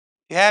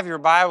You have your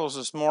Bibles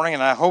this morning,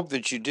 and I hope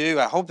that you do.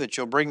 I hope that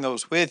you'll bring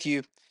those with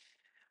you.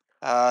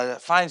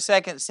 Find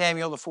 2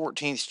 Samuel, the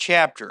 14th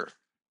chapter.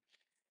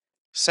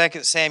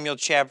 2 Samuel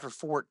chapter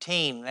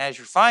 14. And as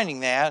you're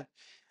finding that,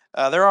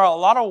 there are a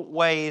lot of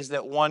ways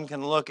that one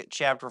can look at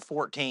chapter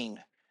 14.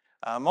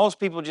 Most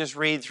people just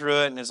read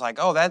through it and it's like,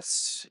 oh,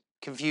 that's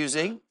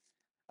confusing.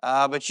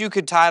 But you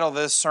could title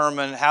this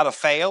sermon, How to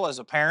Fail as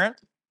a Parent.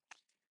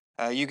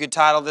 You could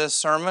title this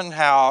sermon,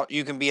 How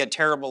You Can Be a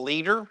Terrible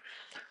Leader.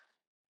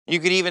 You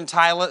could even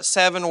title it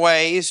 7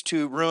 Ways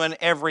to Ruin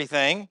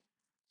Everything.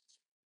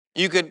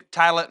 You could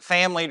title it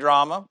Family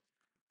Drama.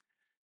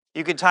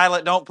 You could title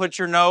it Don't Put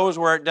Your Nose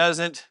Where It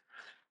Doesn't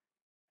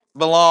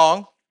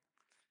Belong.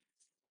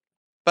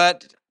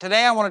 But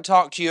today I want to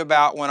talk to you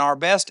about when our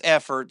best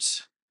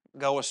efforts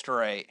go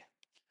astray.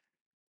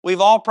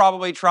 We've all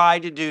probably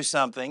tried to do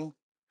something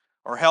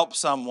or help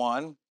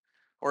someone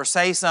or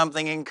say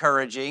something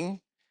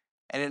encouraging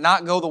and it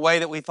not go the way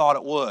that we thought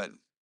it would.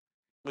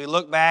 We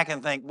look back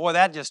and think, boy,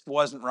 that just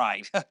wasn't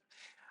right.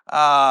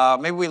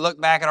 Maybe we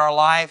look back at our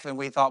life and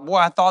we thought, boy,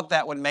 I thought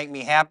that would make me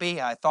happy.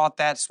 I thought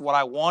that's what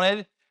I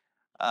wanted,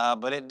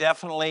 but it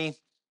definitely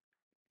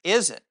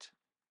isn't.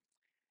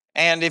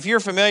 And if you're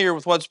familiar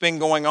with what's been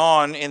going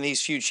on in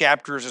these few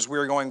chapters as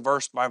we're going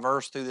verse by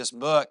verse through this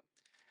book,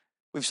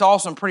 we've saw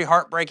some pretty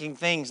heartbreaking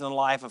things in the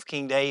life of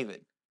King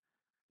David.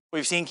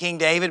 We've seen King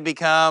David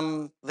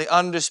become the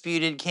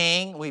undisputed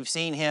king. We've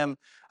seen him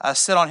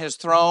sit on his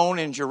throne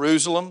in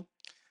Jerusalem.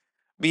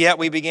 But yet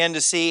we begin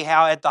to see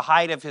how at the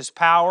height of his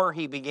power,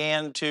 he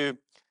began to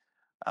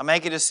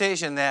make a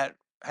decision that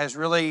has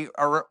really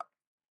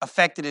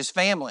affected his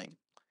family.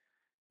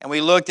 And we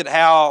looked at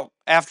how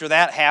after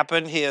that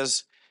happened,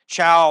 his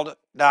child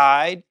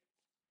died.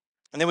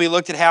 And then we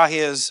looked at how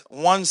his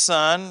one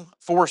son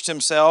forced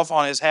himself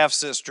on his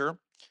half-sister.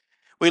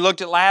 We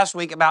looked at last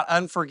week about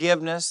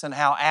unforgiveness and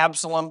how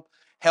Absalom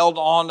held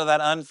on to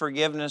that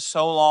unforgiveness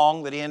so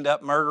long that he ended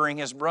up murdering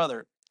his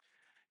brother.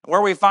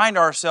 Where we find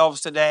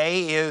ourselves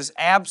today is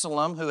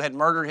Absalom, who had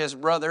murdered his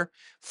brother,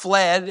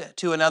 fled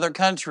to another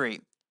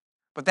country.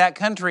 But that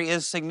country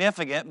is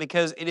significant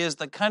because it is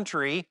the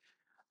country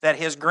that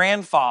his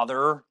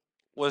grandfather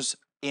was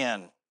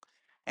in.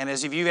 And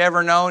as if you've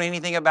ever known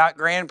anything about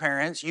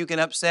grandparents, you can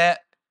upset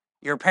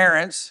your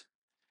parents,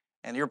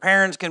 and your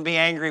parents can be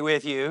angry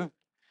with you.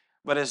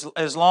 But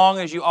as long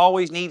as you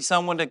always need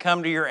someone to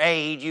come to your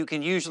aid, you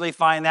can usually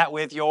find that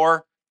with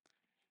your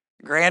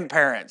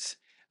grandparents.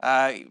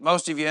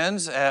 Most of you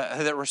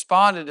that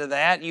responded to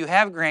that, you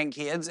have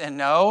grandkids and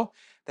know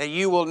that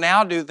you will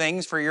now do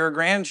things for your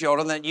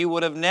grandchildren that you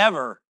would have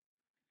never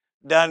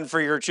done for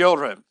your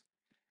children.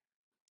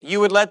 You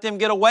would let them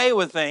get away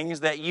with things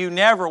that you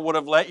never would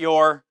have let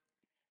your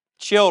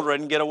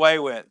children get away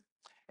with.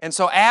 And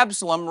so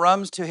Absalom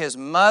runs to his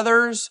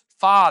mother's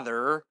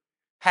father's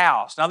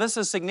house. Now this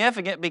is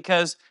significant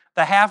because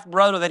the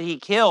half-brother that he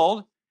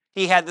killed,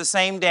 he had the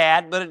same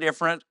dad but a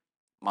different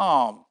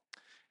mom.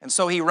 And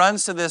so he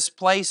runs to this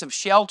place of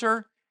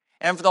shelter.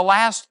 And for the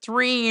last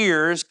 3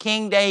 years,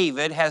 King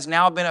David has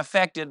now been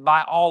affected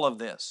by all of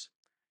this.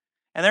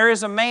 And there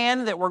is a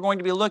man that we're going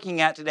to be looking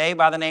at today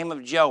by the name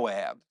of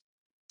Joab.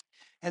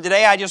 And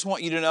today I just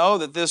want you to know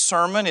that this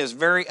sermon is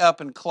very up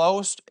and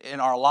close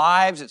in our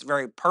lives. It's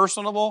very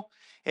personable.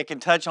 It can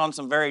touch on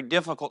some very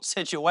difficult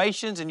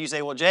situations. And you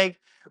say, well, Jake,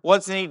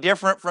 what's any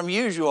different from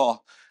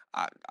usual?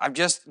 I'm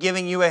just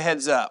giving you a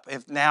heads up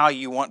if now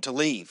you want to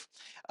leave.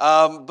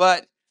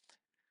 But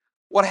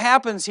what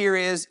happens here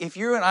is if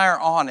you and I are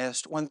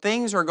honest, when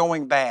things are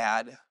going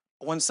bad,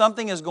 when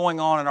something is going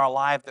on in our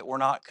life that we're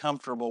not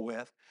comfortable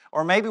with,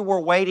 or maybe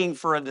we're waiting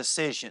for a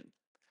decision,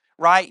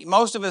 right?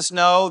 Most of us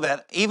know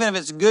that even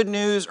if it's good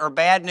news or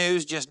bad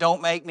news, just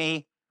don't make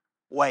me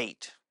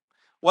wait.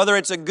 Whether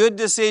it's a good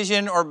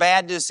decision or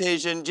bad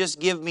decision, just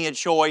give me a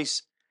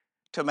choice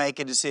to make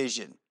a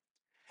decision.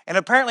 And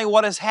apparently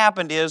what has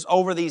happened is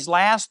over these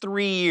last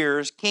 3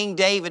 years, King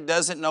David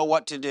doesn't know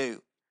what to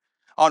do.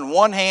 On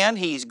one hand,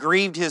 he's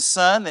grieved his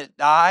son that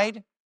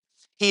died.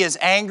 He is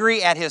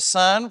angry at his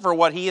son for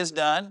what he has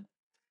done.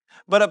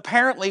 But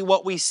apparently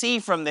what we see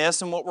from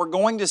this and what we're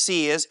going to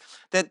see is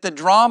that the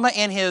drama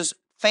in his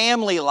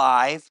family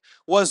life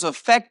was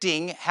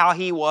affecting how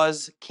he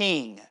was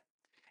king.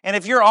 And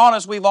if you're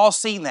honest, we've all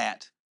seen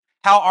that.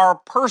 How our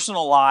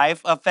personal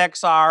life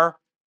affects our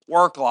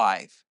work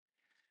life.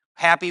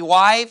 Happy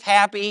wife,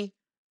 happy.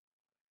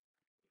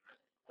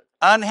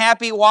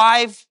 Unhappy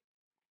wife,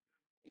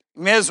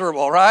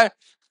 miserable, right?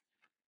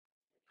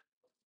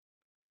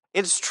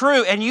 It's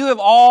true, and you have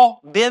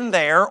all been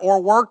there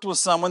or worked with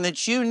someone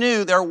that you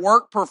knew their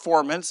work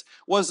performance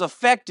was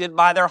affected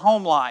by their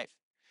home life.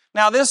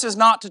 Now, this is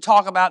not to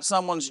talk about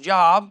someone's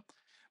job,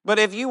 but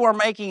if you are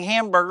making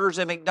hamburgers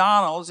at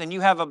McDonald's and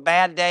you have a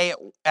bad day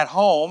at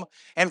home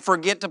and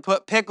forget to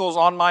put pickles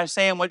on my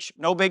sandwich,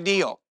 no big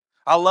deal.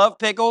 I love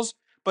pickles,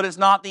 but it's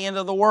not the end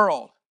of the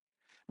world.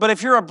 But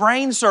if you're a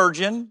brain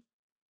surgeon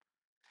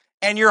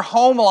and your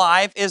home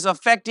life is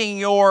affecting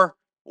your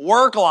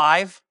work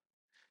life,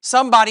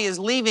 somebody is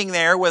leaving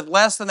there with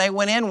less than they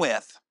went in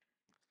with.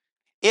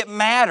 It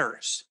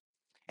matters.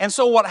 And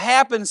so what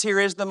happens here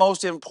is the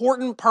most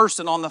important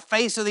person on the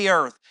face of the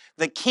earth,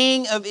 the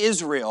king of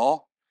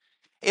Israel,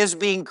 is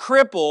being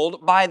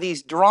crippled by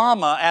these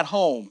drama at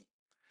home,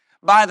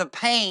 by the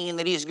pain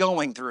that he's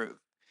going through.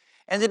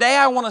 And today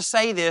I want to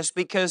say this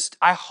because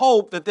I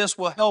hope that this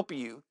will help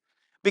you.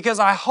 Because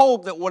I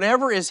hope that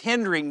whatever is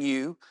hindering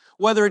you,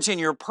 whether it's in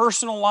your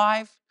personal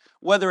life,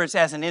 whether it's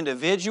as an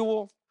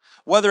individual,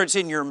 whether it's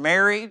in your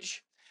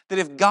marriage, that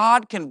if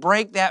God can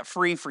break that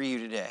free for you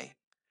today,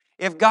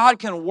 if God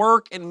can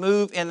work and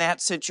move in that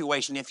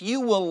situation, if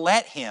you will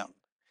let Him,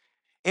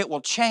 it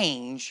will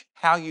change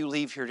how you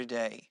leave here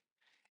today.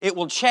 It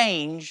will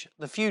change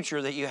the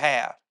future that you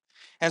have.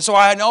 And so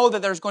I know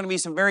that there's going to be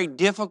some very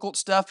difficult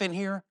stuff in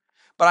here,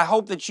 but I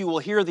hope that you will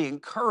hear the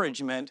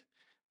encouragement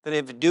that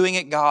if doing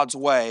it God's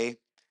way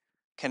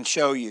can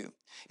show you.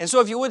 And so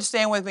if you would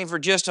stand with me for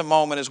just a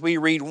moment as we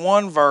read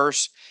one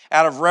verse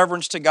out of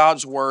reverence to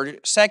God's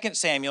Word, 2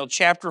 Samuel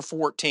chapter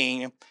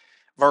 14,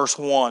 verse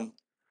 1.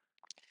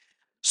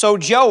 So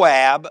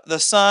Joab, the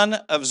son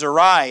of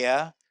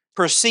Zeruiah,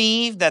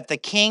 perceived that the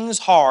king's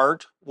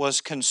heart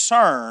was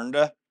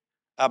concerned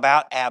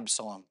about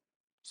Absalom.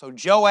 So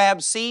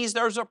Joab sees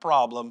there's a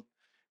problem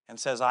and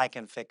says, I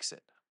can fix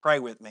it. Pray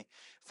with me.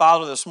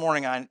 Father, this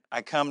morning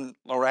I come,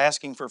 Lord,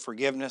 asking for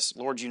forgiveness.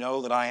 Lord, you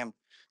know that I am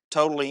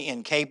totally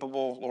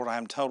incapable. Lord, I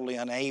am totally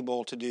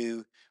unable to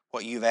do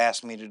what you've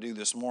asked me to do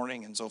this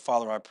morning. And so,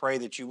 Father, I pray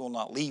that you will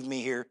not leave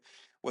me here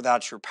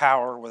without your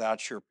power,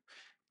 without your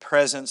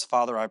presence.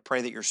 Father, I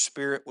pray that your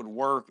Spirit would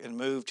work and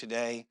move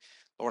today.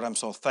 Lord, I'm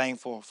so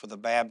thankful for the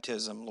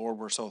baptism. Lord,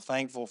 we're so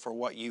thankful for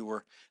what you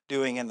were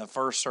doing in the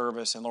first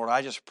service. And Lord,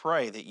 I just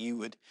pray that you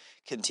would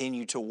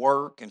continue to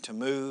work and to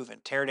move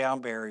and tear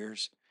down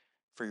barriers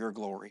for your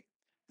glory.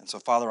 And so,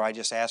 Father, I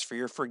just ask for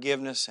your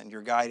forgiveness and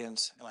your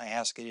guidance, and I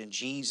ask it in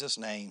Jesus'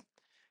 name.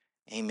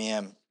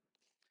 Amen.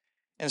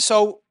 And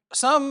so,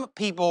 some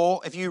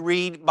people, if you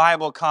read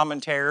Bible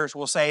commentators,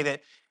 will say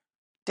that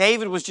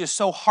David was just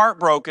so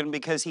heartbroken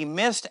because he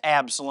missed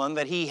Absalom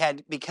that he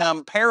had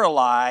become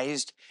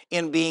paralyzed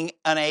in being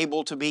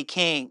unable to be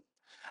king.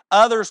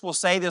 Others will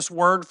say this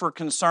word for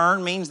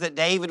concern means that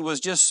David was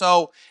just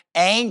so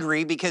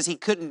angry because he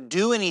couldn't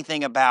do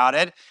anything about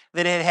it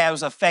that it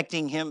was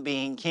affecting him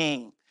being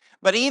king.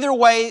 But either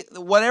way,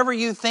 whatever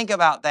you think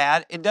about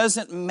that, it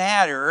doesn't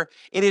matter.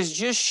 It is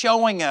just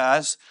showing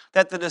us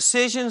that the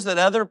decisions that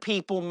other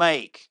people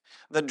make,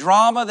 the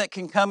drama that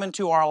can come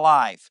into our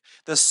life,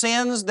 the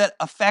sins that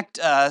affect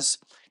us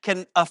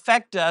can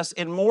affect us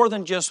in more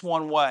than just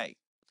one way.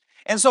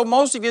 And so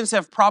most of you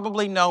have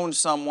probably known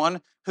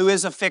someone who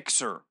is a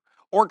fixer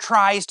or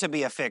tries to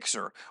be a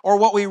fixer, or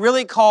what we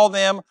really call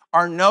them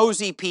are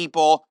nosy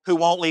people who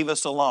won't leave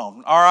us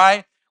alone, all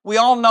right? We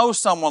all know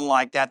someone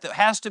like that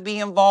has to be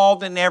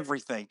involved in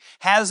everything,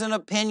 has an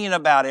opinion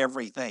about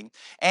everything,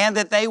 and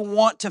that they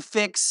want to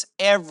fix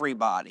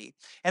everybody.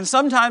 And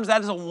sometimes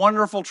that is a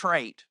wonderful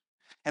trait,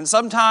 and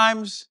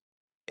sometimes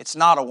it's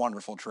not a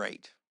wonderful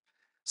trait.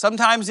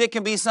 Sometimes it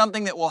can be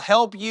something that will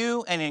help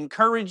you and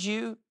encourage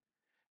you,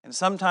 and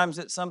sometimes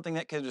it's something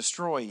that can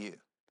destroy you.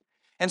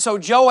 And so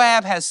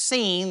Joab has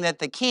seen that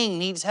the king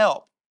needs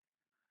help.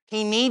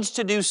 He needs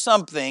to do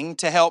something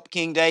to help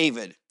King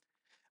David.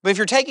 But if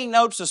you're taking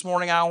notes this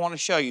morning, I want to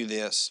show you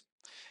this.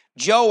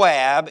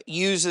 Joab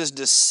uses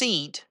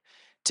deceit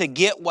to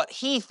get what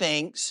he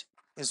thinks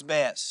is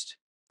best.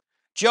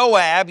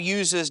 Joab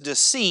uses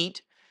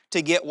deceit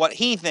to get what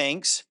he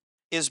thinks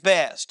is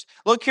best.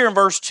 Look here in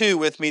verse 2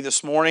 with me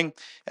this morning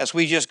as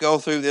we just go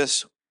through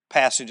this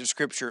passage of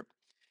Scripture.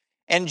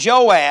 And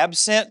Joab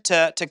sent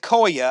to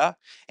Tekoa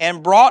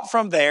and brought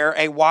from there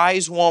a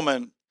wise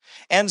woman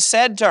and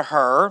said to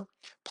her,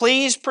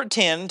 please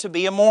pretend to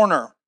be a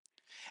mourner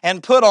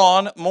and put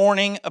on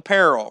mourning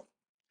apparel.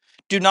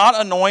 Do not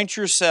anoint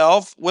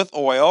yourself with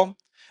oil,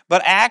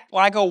 but act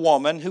like a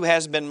woman who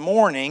has been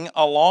mourning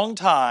a long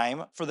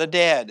time for the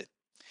dead.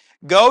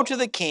 Go to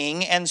the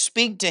king and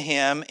speak to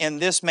him in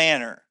this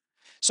manner.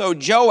 So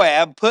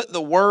Joab put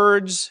the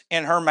words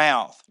in her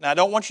mouth. Now I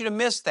don't want you to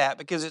miss that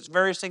because it's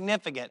very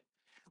significant.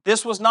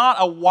 This was not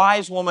a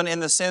wise woman in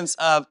the sense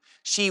of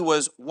she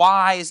was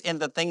wise in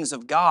the things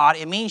of God.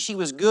 It means she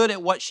was good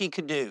at what she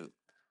could do.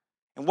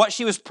 And what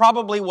she was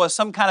probably was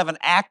some kind of an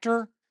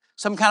actor,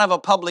 some kind of a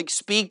public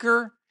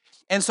speaker.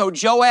 And so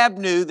Joab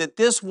knew that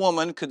this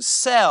woman could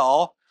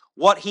sell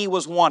what he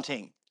was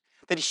wanting,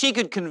 that she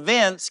could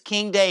convince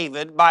King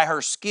David by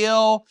her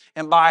skill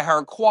and by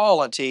her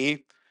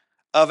quality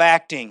of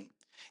acting.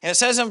 And it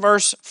says in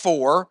verse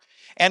 4,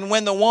 and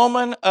when the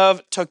woman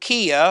of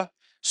Tekoa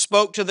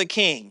spoke to the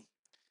king,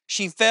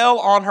 she fell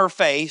on her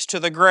face to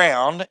the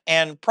ground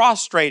and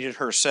prostrated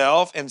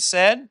herself and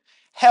said,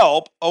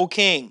 help, O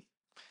king.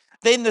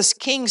 Then the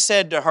king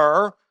said to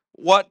her,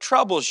 what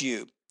troubles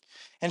you?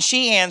 And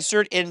she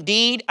answered,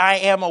 indeed, I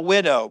am a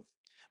widow.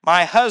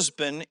 My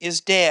husband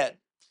is dead.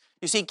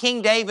 You see,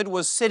 King David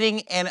was sitting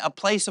in a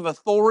place of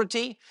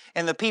authority,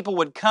 and the people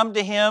would come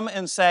to him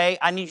and say,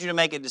 I need you to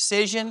make a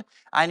decision.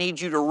 I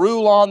need you to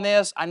rule on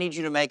this. I need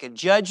you to make a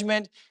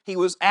judgment. He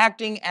was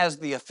acting as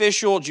the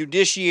official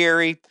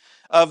judiciary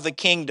of the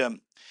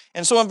kingdom.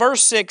 And so in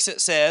verse 6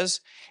 it says,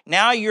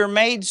 now your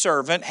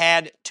maidservant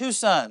had 2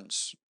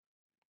 sons,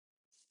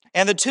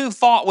 and the 2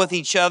 fought with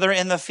each other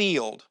in the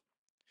field,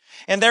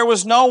 and there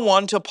was no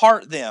one to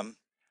part them,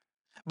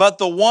 but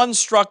the one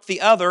struck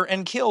the other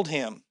and killed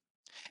him.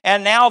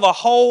 And now the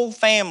whole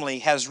family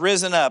has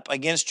risen up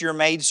against your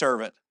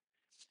maidservant.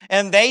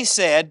 And they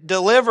said,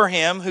 deliver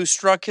him who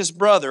struck his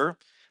brother,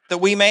 that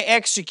we may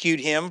execute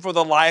him for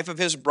the life of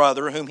his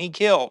brother whom he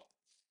killed.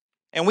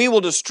 And we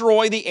will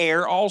destroy the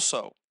heir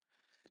also.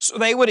 So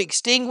they would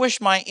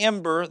extinguish my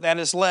ember that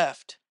is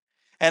left,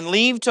 and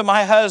leave to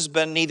my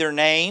husband neither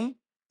name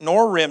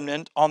nor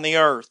remnant on the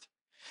earth.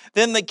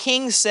 Then the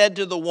king said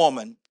to the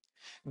woman,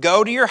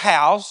 go to your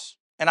house,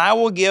 and I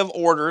will give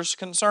orders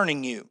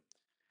concerning you.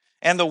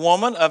 And the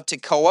woman of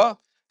Tekoa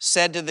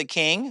said to the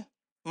king,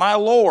 my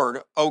lord,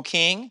 O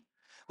king,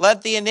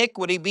 let the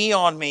iniquity be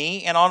on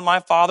me and on my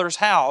father's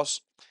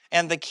house,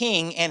 and the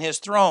king and his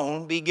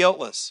throne be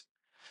guiltless.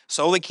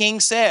 So the king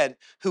said,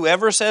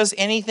 whoever says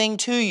anything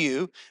to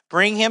you,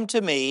 bring him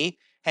to me,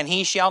 and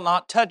he shall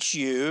not touch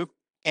you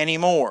any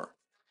more.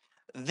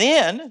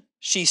 Then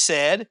she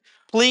said,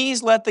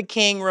 please let the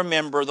king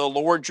remember the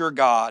Lord your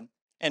God,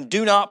 and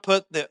do not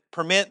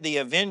permit the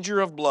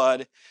avenger of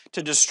blood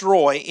to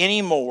destroy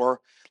any more,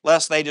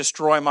 lest they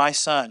destroy my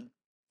son.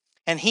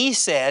 And he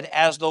said,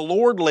 as the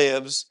Lord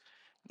lives,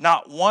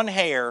 not one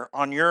hair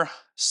on your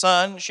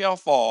son shall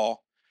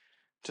fall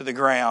to the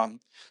ground.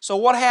 So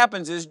what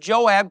happens is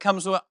Joab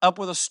comes up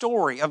with a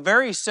story, a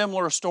very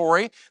similar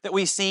story that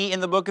we see in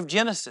the book of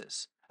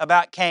Genesis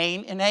about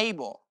Cain and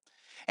Abel.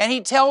 And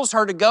he tells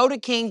her to go to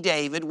King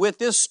David with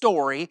this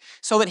story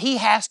so that he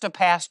has to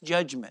pass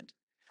judgment,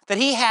 that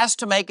he has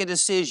to make a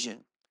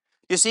decision.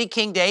 You see,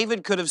 King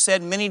David could have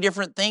said many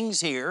different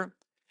things here,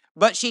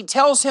 but she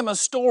tells him a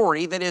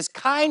story that is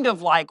kind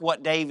of like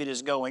what David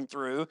is going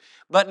through,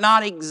 but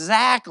not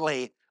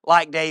exactly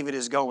like David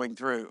is going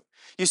through.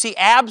 You see,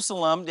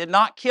 Absalom did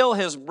not kill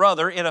his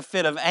brother in a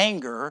fit of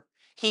anger.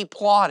 He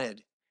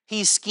plotted,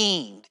 he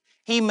schemed,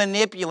 he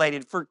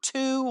manipulated for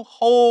 2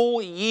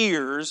 whole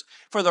years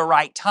for the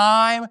right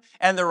time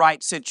and the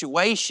right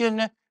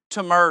situation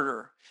to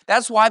murder.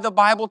 That's why the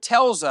Bible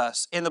tells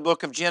us in the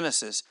book of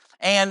Genesis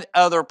and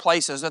other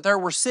places that there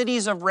were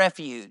cities of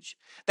refuge.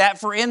 That,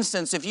 for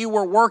instance, if you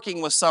were working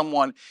with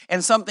someone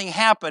and something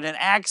happened, an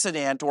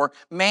accident or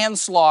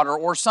manslaughter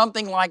or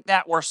something like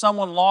that where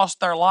someone lost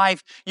their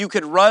life, you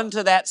could run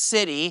to that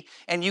city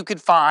and you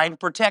could find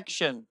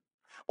protection.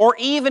 Or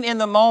even in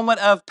the moment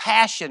of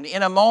passion,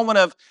 in a moment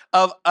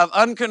of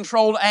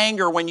uncontrolled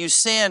anger when you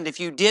sinned, if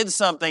you did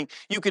something,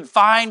 you could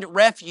find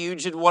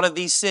refuge in one of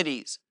these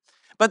cities.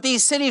 But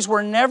these cities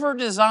were never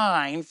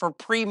designed for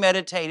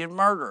premeditated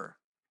murder.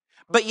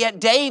 But yet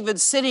David,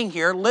 sitting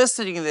here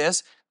listening to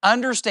this,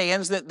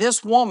 understands that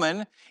this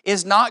woman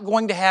is not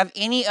going to have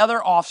any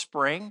other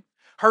offspring.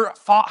 Her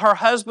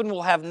husband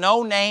will have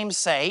no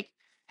namesake.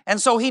 And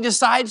so he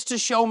decides to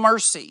show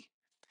mercy.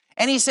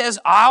 And he says,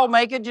 I'll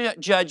make a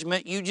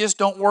judgment. You just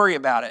don't worry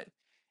about it.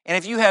 And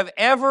if you have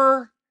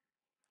ever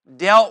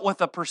dealt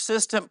with a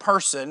persistent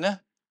person,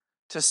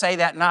 to say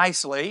that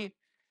nicely,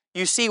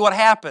 you see what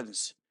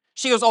happens.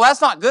 She goes, oh,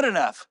 that's not good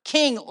enough.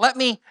 King, let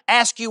me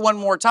ask you one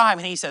more time.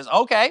 And he says,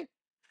 okay.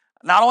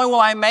 Not only will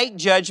I make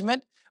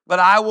judgment, but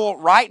I will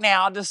right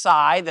now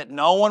decide that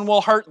no one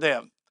will hurt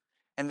them.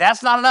 And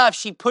that's not enough.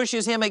 She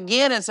pushes him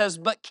again and says,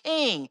 but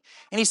king.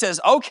 And he says,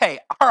 okay,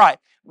 all right,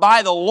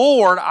 by the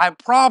Lord, I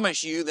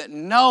promise you that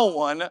no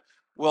one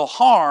will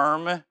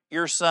harm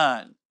your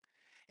son.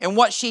 And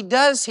what she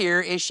does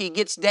here is she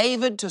gets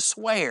David to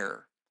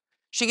swear.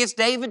 She gets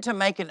David to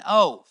make an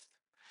oath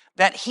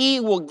that he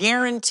will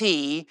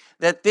guarantee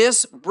that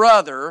this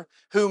brother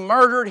who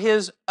murdered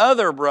his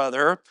other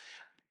brother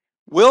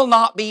will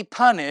not be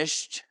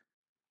punished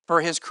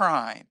for his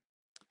crime.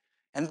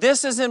 And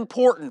this is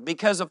important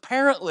because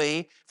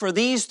apparently for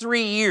these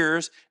 3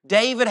 years,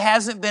 David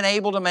hasn't been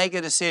able to make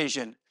a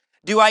decision.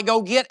 Do I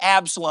go get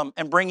Absalom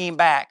and bring him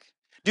back?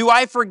 Do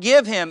I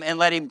forgive him and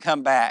let him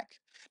come back?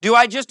 Do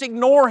I just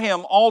ignore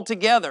him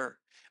altogether?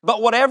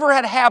 But whatever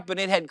had happened,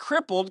 it had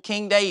crippled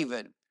King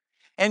David.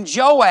 And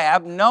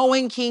Joab,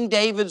 knowing King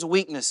David's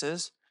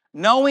weaknesses,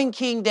 knowing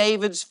King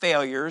David's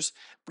failures,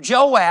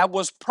 Joab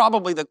was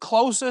probably the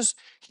closest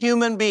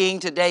human being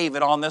to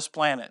David on this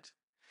planet.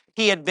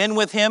 He had been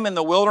with him in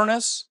the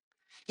wilderness.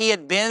 He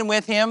had been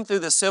with him through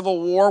the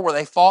civil war where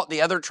they fought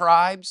the other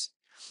tribes.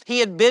 He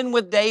had been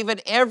with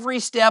David every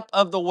step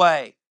of the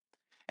way.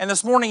 And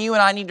this morning, you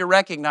and I need to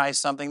recognize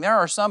something. There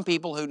are some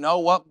people who know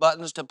what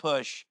buttons to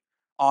push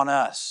on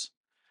us.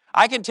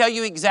 I can tell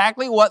you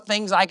exactly what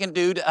things I can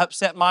do to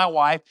upset my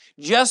wife,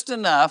 just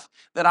enough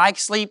that I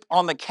sleep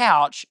on the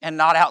couch and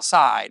not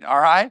outside, all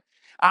right?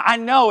 I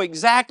know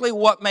exactly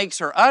what makes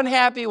her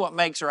unhappy, what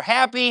makes her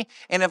happy.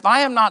 And if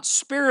I am not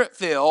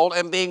Spirit-filled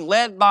and being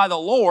led by the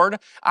Lord,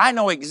 I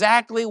know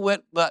exactly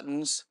what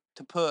buttons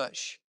to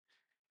push.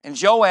 And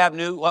Joab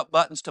knew what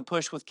buttons to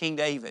push with King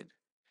David.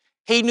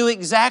 He knew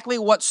exactly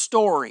what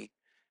story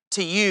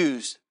to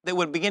use that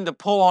would begin to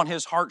pull on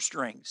his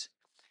heartstrings.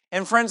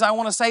 And friends, I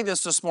want to say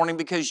this morning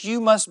because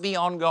you must be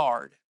on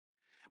guard.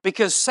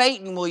 Because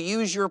Satan will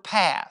use your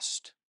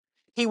past.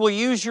 He will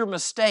use your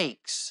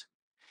mistakes.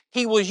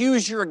 He will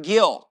use your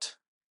guilt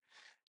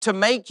to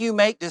make you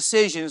make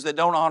decisions that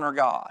don't honor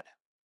God.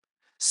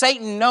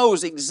 Satan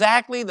knows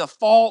exactly the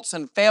faults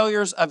and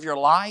failures of your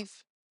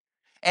life,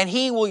 and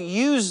he will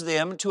use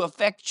them to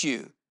affect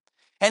you.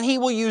 And he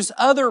will use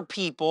other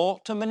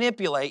people to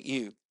manipulate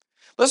you.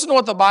 Listen to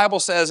what the Bible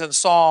says in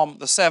Psalm,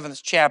 the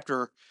 7th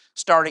chapter,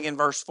 starting in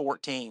verse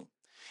 14.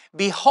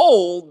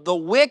 Behold, the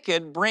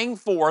wicked bring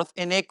forth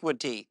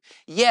iniquity.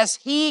 Yes,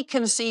 he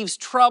conceives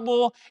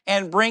trouble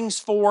and brings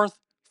forth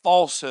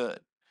falsehood.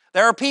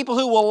 There are people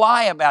who will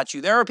lie about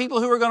you. There are people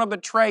who are going to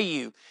betray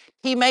you.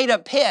 He made a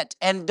pit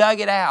and dug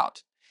it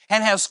out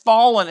and has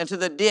fallen into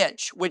the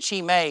ditch which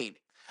he made.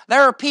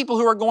 There are people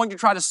who are going to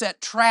try to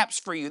set traps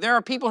for you. There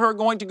are people who are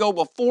going to go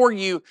before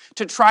you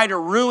to try to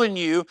ruin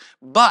you.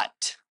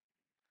 But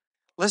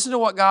listen to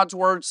what God's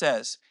Word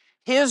says.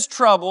 His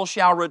trouble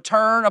shall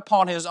return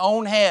upon his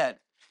own head,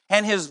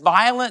 and his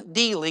violent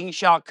dealing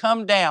shall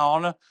come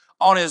down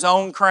on his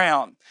own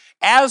crown.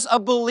 As a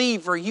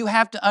believer, you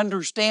have to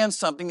understand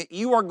something, that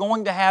you are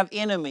going to have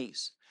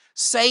enemies.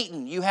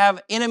 Satan, you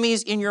have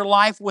enemies in your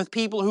life with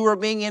people who are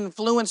being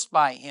influenced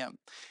by him.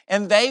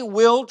 And they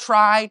will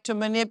try to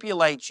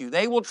manipulate you.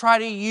 They will try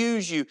to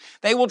use you.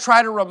 They will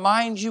try to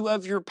remind you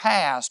of your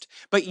past.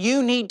 But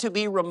you need to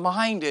be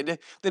reminded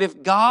that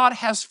if God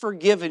has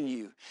forgiven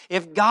you,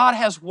 if God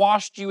has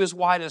washed you as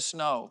white as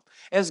snow,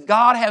 as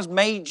God has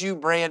made you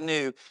brand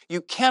new,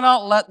 you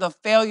cannot let the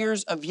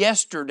failures of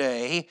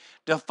yesterday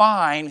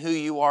define who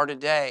you are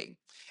today.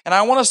 And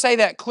I want to say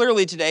that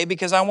clearly today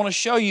because I want to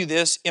show you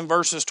this in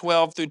verses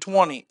 12 through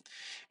 20.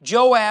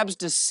 Joab's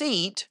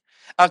deceit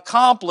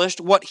accomplished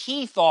what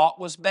he thought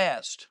was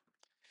best.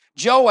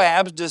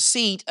 Joab's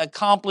deceit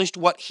accomplished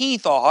what he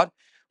thought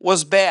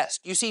was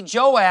best. You see,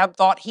 Joab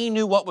thought he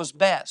knew what was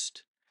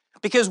best.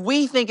 Because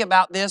we think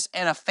about this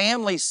in a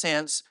family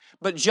sense,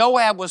 but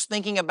Joab was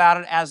thinking about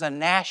it as a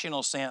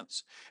national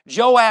sense.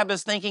 Joab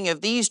is thinking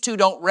if these two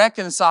don't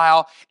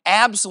reconcile,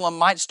 Absalom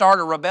might start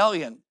a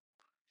rebellion.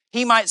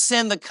 He might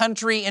send the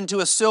country into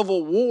a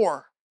civil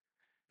war.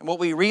 And what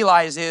we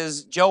realize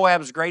is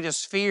Joab's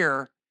greatest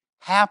fear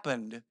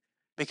happened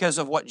because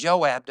of what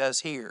Joab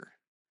does here.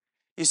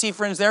 You see,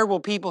 friends, there will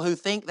be people who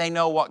think they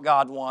know what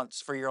God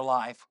wants for your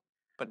life,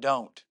 but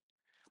don't.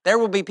 There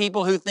will be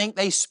people who think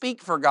they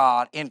speak for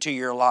God into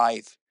your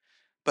life,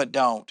 but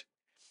don't.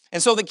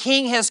 And so the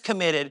king has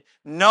committed,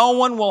 no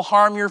one will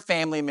harm your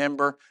family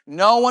member,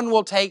 no one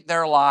will take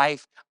their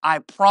life. I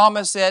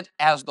promise it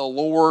as the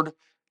Lord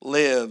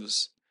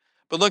lives.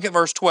 But look at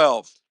verse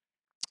 12.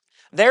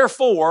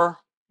 Therefore,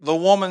 the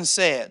woman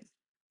said,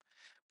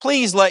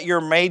 please let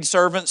your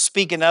maidservant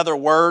speak another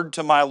word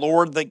to my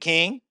lord the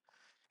king.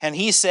 And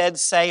he said,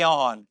 say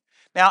on.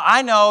 Now,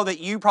 I know that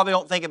you probably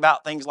don't think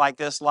about things like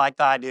this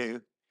like I do,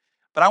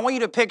 but I want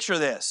you to picture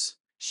this.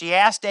 She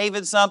asked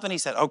David something. He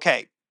said,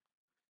 okay.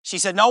 She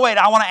said, no, wait,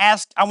 I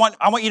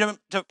want you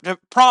to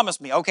promise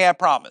me. Okay, I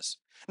promise.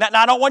 Now,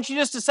 I don't want you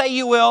just to say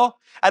you will.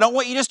 I don't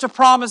want you just to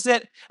promise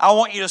it. I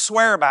want you to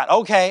swear about it.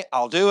 Okay,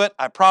 I'll do it.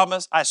 I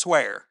promise. I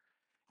swear.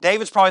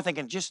 David's probably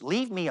thinking, just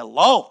leave me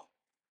alone.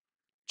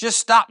 Just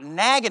stop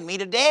nagging me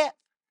to death.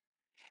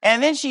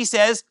 And then she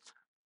says,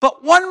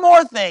 but one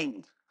more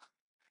thing.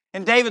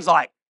 And David's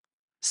like,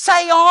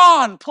 say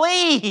on,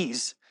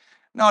 please.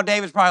 No,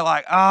 David's probably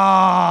like,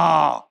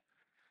 oh,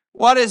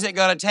 what is it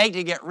going to take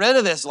to get rid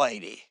of this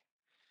lady?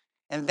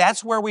 And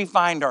that's where we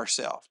find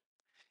ourselves.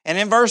 And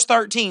in verse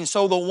 13,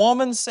 so the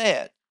woman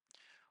said,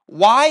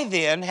 why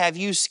then have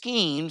you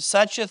schemed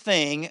such a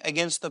thing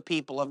against the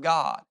people of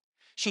God?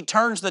 She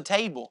turns the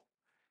table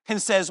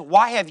and says,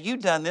 why have you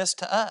done this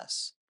to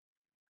us?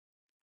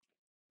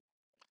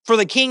 For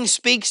the king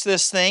speaks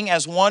this thing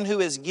as one who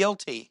is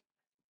guilty,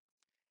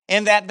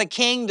 and that the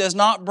king does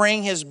not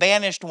bring his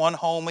banished one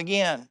home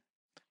again.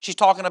 She's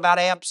talking about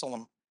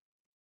Absalom.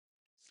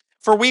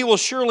 For we will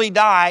surely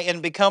die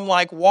and become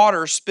like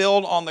water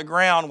spilled on the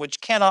ground,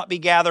 which cannot be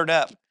gathered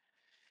up.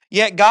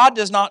 Yet God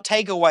does not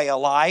take away a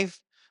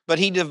life, but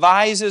he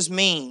devises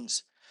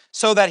means,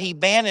 so that he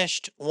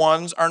banished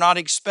ones are not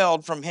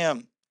expelled from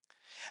him.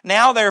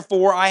 Now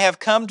therefore I have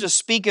come to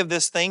speak of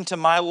this thing to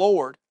my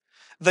Lord,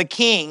 the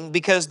king,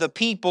 because the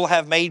people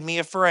have made me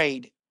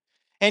afraid.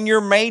 And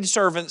your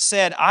maidservant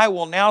said, I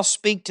will now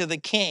speak to the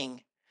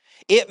king.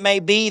 It may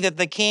be that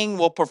the king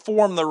will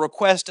perform the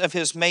request of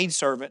his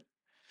maidservant.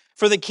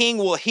 For the king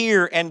will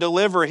hear and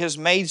deliver his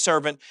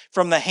maidservant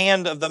from the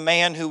hand of the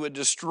man who would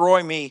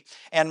destroy me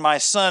and my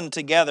son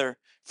together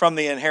from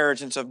the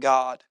inheritance of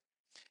God.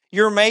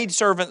 Your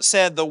maidservant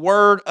said, the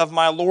word of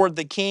my lord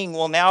the king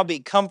will now be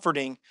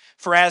comforting,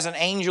 for as an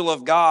angel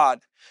of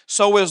God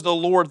So is the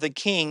Lord the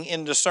King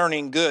in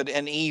discerning good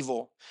and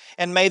evil.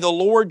 And may the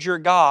Lord your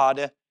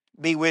God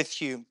be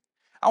with you.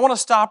 I want to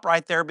stop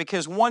right there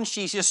because one,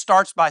 she just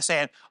starts by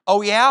saying,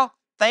 oh yeah,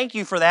 thank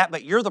you for that,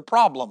 but you're the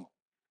problem.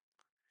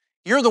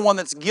 You're the one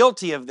that's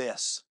guilty of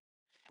this.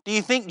 Do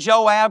you think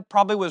Joab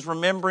probably was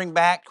remembering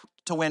back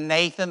to when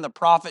Nathan, the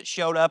prophet,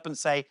 showed up and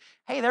say,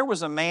 hey, there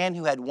was a man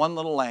who had one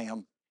little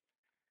lamb,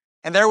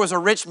 and there was a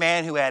rich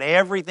man who had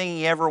everything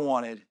he ever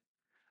wanted,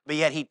 but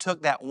yet he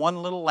took that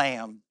one little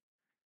lamb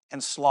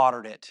and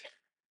slaughtered it.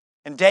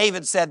 And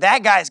David said,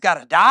 that guy's got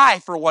to die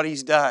for what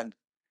he's done.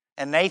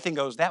 And Nathan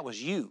goes, that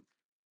was you.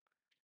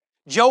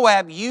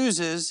 Joab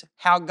uses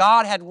how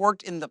God had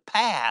worked in the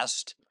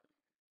past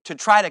to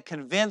try to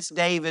convince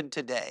David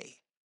today.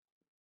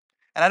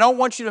 And I don't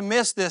want you to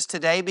miss this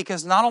today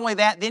because not only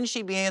that, then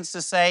she begins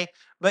to say,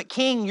 but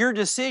King, your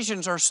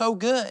decisions are so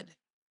good.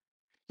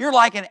 You're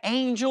like an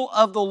angel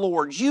of the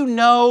Lord. You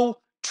know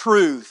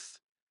truth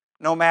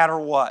no matter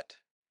what.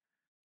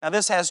 Now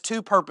this has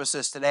two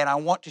purposes today, and I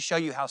want to show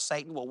you how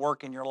Satan will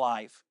work in your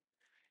life.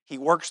 He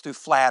works through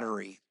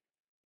flattery.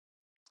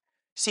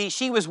 See,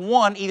 she was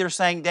one, either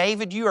saying,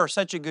 David, you are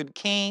such a good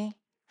king.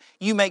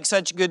 You make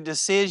such good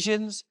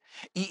decisions.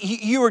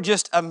 You are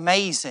just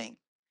amazing.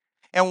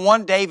 And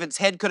one, David's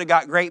head could have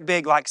got great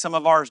big like some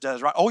of ours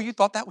does, right? Oh, you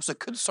thought that was a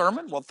good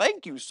sermon? Well,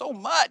 thank you so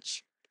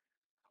much.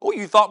 Oh,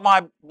 you thought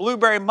my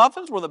blueberry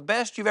muffins were the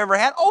best you've ever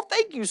had? Oh,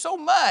 thank you so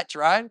much,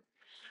 right?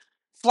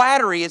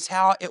 Flattery is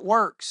how it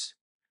works.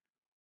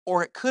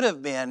 Or it could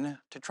have been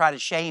to try to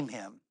shame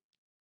him.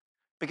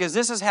 Because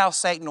this is how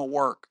Satan will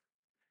work.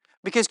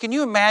 Because can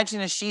you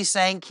imagine as she's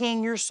saying,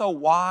 King, you're so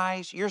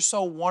wise, you're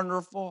so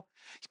wonderful.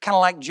 Kind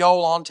of like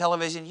Joel on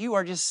television, you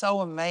are just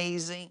so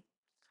amazing.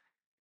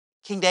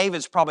 King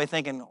David's probably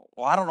thinking,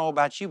 well, I don't know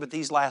about you, but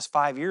these last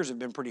 5 years have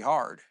been pretty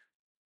hard.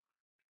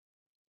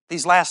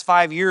 These last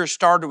 5 years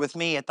started with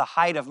me at the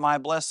height of my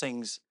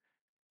blessings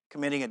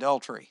committing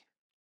adultery.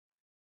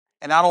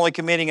 And not only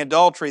committing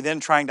adultery,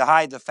 then trying to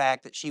hide the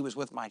fact that she was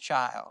with my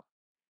child.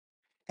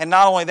 And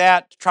not only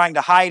that, trying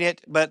to hide it,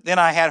 but then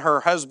I had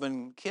her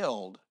husband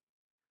killed.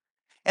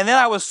 And then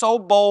I was so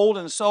bold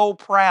and so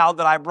proud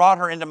that I brought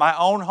her into my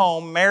own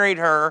home, married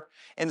her,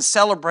 and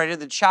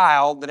celebrated the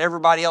child that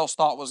everybody else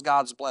thought was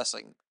God's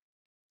blessing.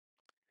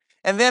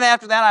 And then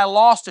after that, I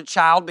lost a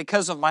child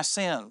because of my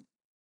sin.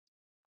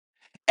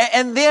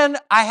 And then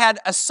I had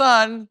a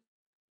son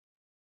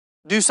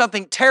do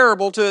something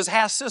terrible to his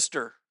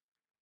half-sister.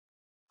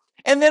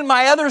 And then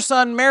my other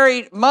son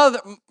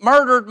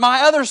murdered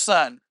my other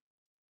son.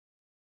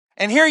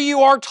 And here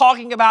you are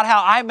talking about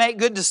how I make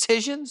good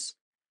decisions?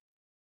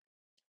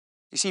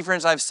 You see,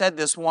 friends, I've said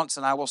this once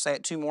and I will say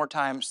it 2 more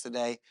times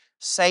today.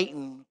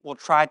 Satan will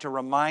try to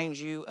remind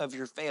you of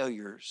your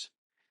failures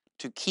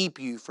to keep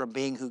you from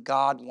being who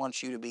God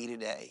wants you to be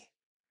today.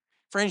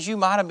 Friends, you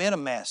might have been a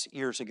mess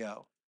years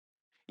ago.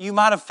 You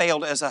might have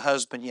failed as a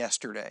husband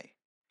yesterday.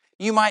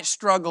 You might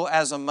struggle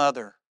as a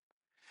mother.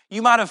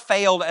 You might have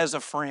failed as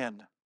a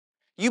friend.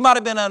 You might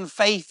have been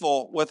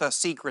unfaithful with a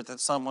secret that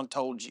someone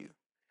told you.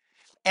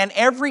 And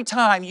every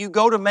time you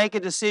go to make a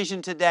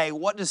decision today,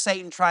 what does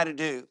Satan try to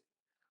do?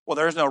 Well,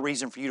 there's no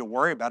reason for you to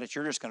worry about it.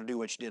 You're just going to do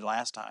what you did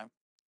last time.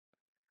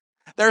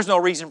 There's no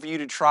reason for you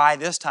to try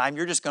this time.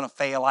 You're just going to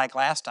fail like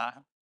last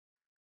time.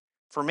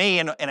 For me,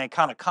 in a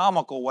kind of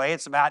comical way,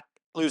 it's about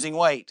losing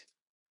weight.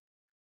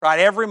 Right?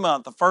 Every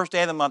month, the first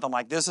day of the month, I'm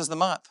like, this is the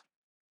month.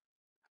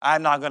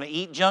 I'm not going to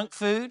eat junk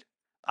food.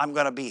 I'm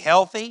going to be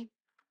healthy.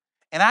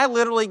 And I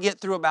literally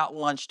get through about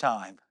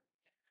lunchtime.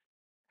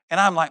 And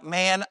I'm like,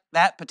 man,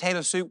 that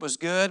potato soup was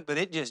good, but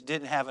it just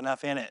didn't have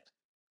enough in it.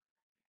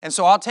 And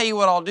so I'll tell you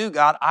what I'll do,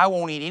 God. I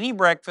won't eat any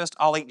breakfast.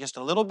 I'll eat just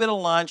a little bit of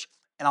lunch,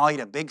 and I'll eat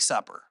a big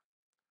supper.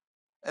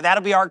 And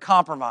that'll be our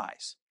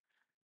compromise.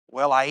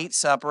 Well, I eat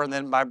supper, and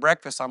then by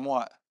breakfast, I'm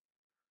what?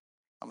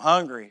 I'm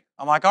hungry.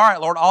 I'm like, all right,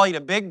 Lord, I'll eat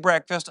a big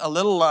breakfast, a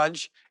little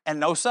lunch, and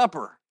no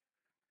supper.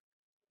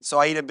 So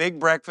I eat a big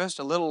breakfast,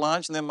 a little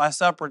lunch, and then my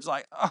supper, it's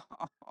like,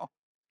 oh.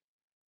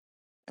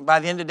 And by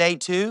the end of day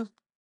 2,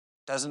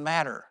 doesn't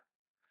matter.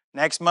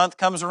 Next month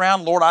comes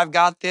around, Lord, I've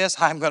got this.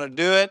 I'm going to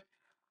do it.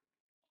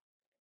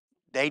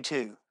 Day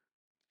 2.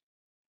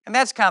 And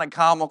that's kind of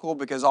comical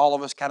because all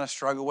of us kind of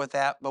struggle with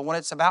that. But when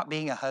it's about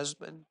being a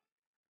husband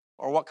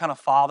or what kind of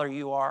father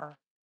you are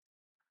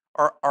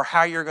or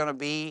how you're going to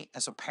be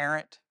as a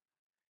parent,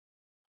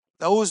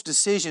 those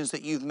decisions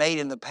that you've made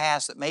in the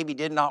past that maybe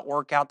did not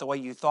work out the way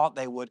you thought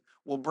they would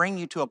will bring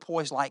you to a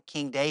point like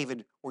King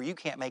David where you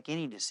can't make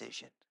any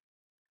decision.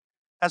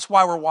 That's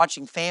why we're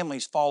watching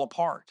families fall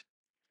apart.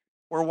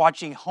 We're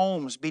watching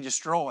homes be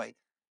destroyed.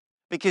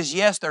 Because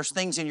yes, there's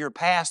things in your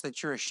past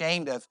that you're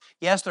ashamed of.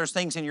 Yes, there's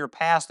things in your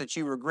past that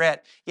you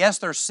regret. Yes,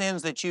 there's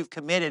sins that you've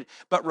committed.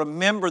 But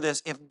remember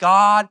this, if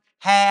God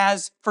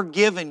has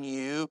forgiven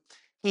you,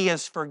 He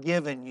has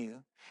forgiven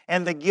you.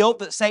 And the guilt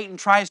that Satan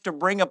tries to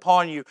bring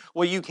upon you,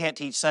 well, you can't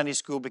teach Sunday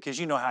school because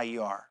you know how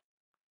you are.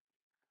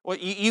 Well,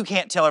 you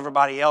can't tell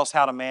everybody else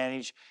how to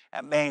manage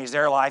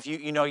their life.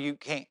 You know you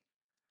can't.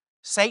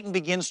 Satan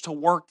begins to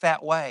work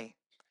that way.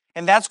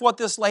 And that's what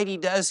this lady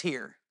does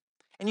here.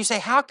 And you say,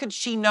 how could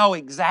she know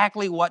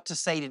exactly what to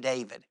say to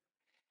David?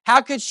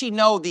 How could she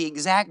know the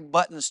exact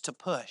buttons to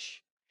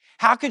push?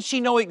 How could she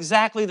know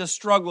exactly the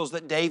struggles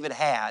that David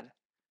had?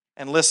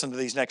 And listen to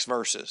these next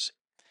verses.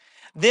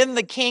 Then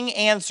the king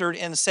answered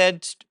and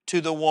said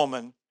to the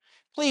woman,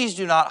 please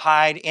do not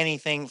hide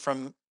anything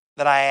from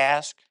that I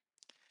ask.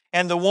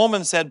 And the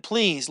woman said,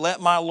 please let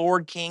my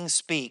lord king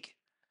speak.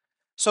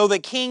 So the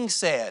king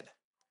said,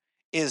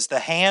 is the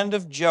hand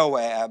of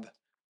Joab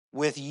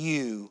with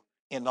you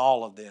in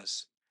all of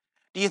this?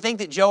 Do you think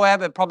that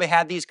Joab had probably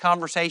had these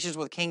conversations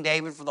with King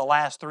David for the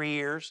last 3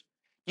 years?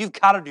 You've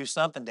got to do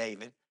something,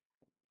 David.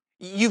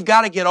 You've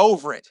got to get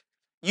over it.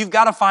 You've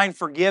got to find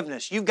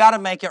forgiveness. You've got to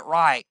make it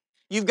right.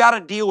 You've got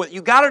to deal with it.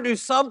 You've got to do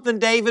something,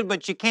 David,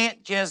 but you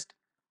can't just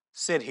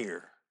sit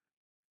here.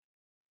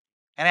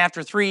 And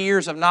after 3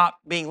 years of not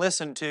being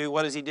listened to,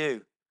 what does he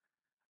do?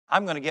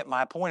 I'm going to get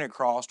my point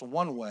across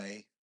one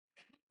way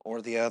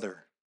or the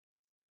other.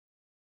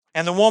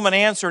 And the woman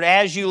answered,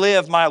 as you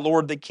live, my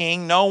lord the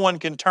king, no one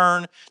can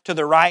turn to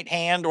the right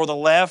hand or the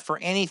left for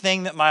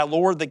anything that my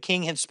lord the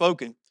king had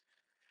spoken.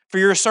 For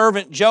your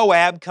servant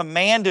Joab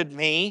commanded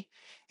me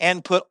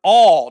and put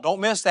all, don't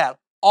miss that,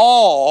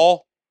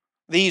 all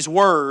these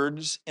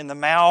words in the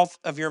mouth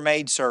of your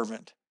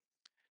maidservant.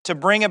 To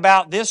bring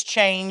about this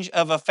change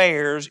of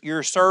affairs,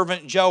 your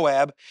servant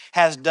Joab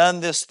has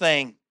done this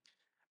thing.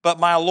 But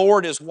my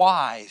Lord is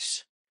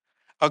wise,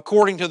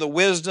 according to the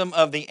wisdom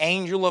of the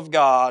angel of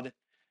God,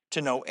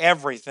 to know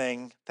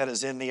everything that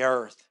is in the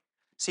earth.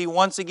 See,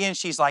 once again,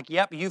 she's like,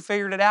 yep, you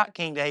figured it out,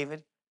 King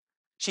David.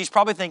 She's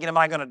probably thinking, am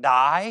I going to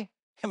die?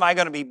 Am I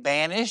going to be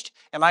banished?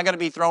 Am I going to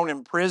be thrown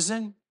in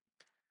prison?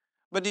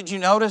 But did you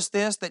notice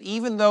this? That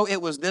even though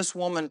it was this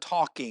woman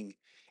talking,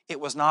 it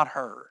was not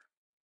her.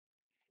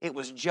 It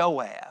was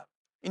Joab.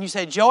 And you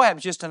say,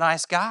 Joab's just a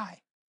nice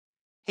guy.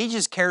 He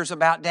just cares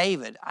about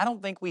David. I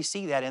don't think we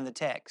see that in the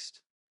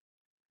text.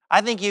 I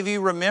think if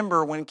you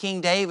remember when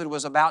King David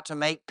was about to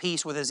make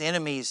peace with his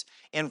enemies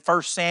in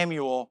 1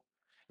 Samuel,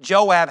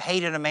 Joab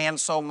hated a man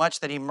so much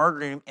that he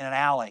murdered him in an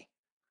alley.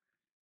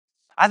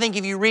 I think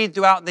if you read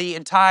throughout the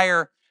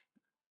entire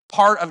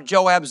part of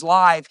Joab's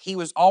life, he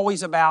was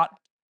always about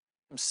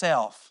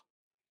himself.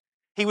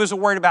 He was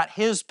worried about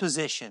his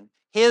position,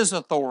 his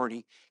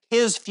authority,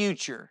 his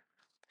future.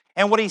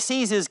 And what he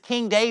sees is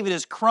King David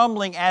is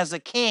crumbling as a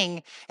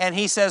king, and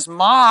he says,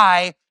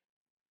 my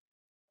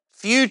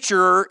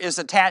future is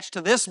attached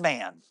to this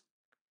man.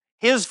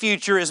 His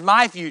future is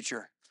my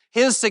future.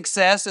 His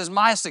success is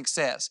my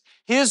success.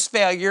 His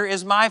failure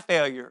is my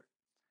failure.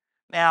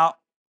 Now,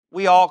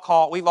 we've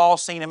all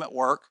seen him at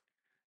work.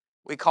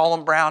 We call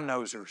them brown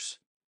nosers.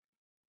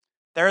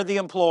 They're the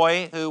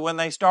employee who, when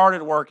they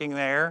started working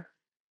there,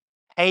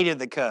 hated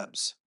the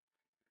Cubs.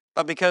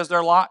 But because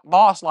their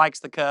boss likes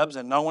the Cubs,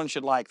 and no one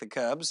should like the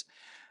Cubs,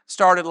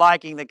 started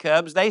liking the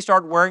Cubs, they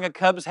started wearing a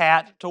Cubs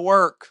hat to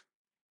work.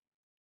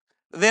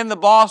 Then the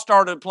boss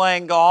started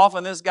playing golf,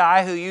 and this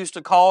guy who used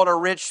to call it a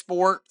rich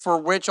sport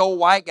for rich old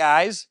white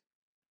guys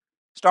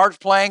starts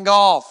playing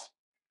golf.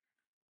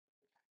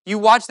 You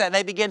watch that, and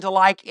they begin to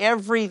like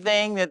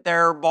everything that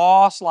their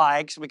boss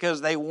likes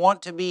because they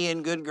want to be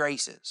in good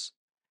graces.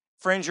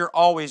 Friends, you're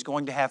always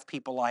going to have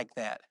people like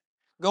that.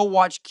 Go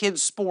watch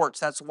kids'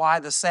 sports. That's why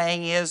the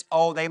saying is,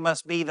 oh, they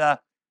must be the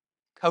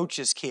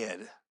coach's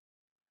kid.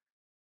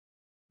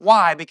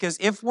 Why? Because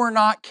if we're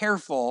not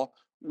careful,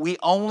 we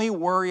only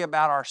worry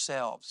about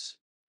ourselves.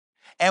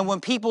 And when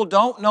people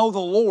don't know the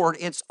Lord,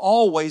 it's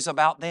always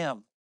about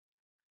them.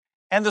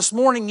 And this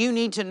morning, you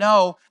need to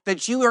know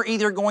that you are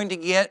either going to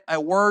get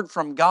a word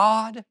from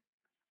God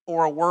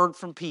or a word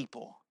from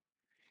people.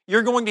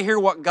 You're going to hear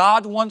what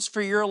God wants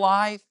for your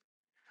life,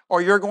 or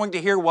you're going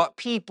to hear what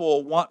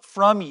people want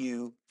from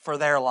you for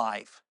their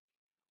life.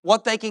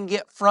 What they can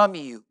get from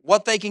you,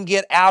 what they can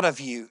get out of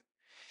you.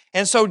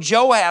 And so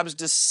Joab's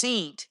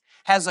deceit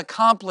has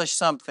accomplished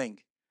something.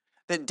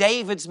 That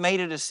David's made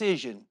a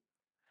decision.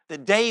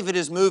 That David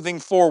is moving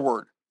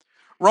forward.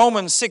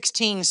 Romans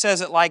 16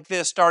 says it like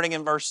this, starting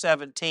in verse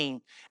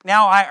 17.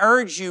 Now I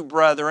urge you,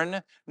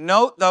 brethren,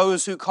 note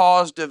those who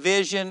cause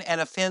division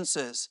and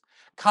offenses,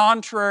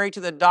 contrary to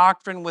the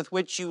doctrine with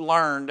which you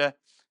learned,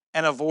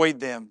 and avoid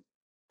them.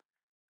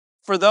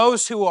 For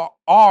those who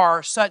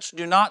are such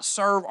do not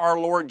serve our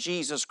Lord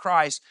Jesus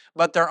Christ,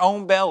 but their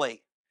own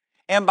belly,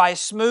 and by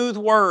smooth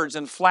words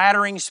and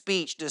flattering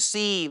speech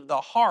deceive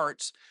the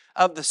hearts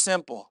of the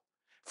simple.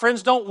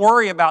 Friends, don't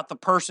worry about the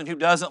person who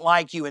doesn't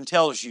like you and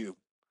tells you.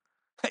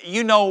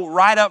 You know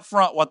right up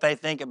front what they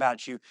think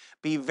about you.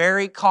 Be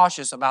very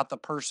cautious about the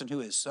person who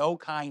is so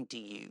kind to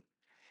you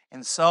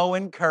and so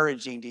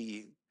encouraging to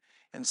you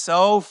and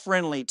so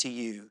friendly to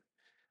you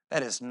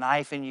that is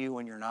knifing you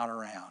when you're not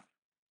around.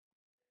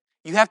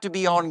 You have to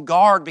be on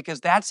guard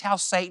because that's how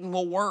Satan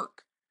will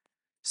work.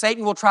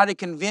 Satan will try to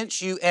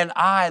convince you and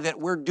I that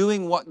we're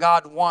doing what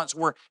God wants.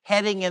 We're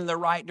heading in the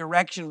right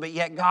direction, but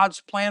yet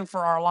God's plan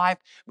for our life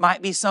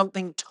might be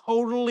something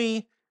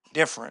totally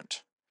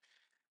different.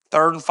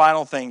 Third and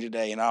final thing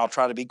today, and I'll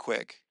try to be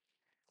quick.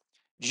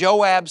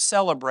 Joab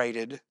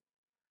celebrated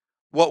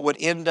what would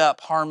end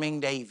up harming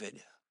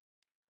David.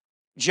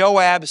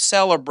 Joab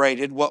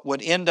celebrated what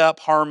would end up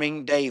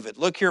harming David.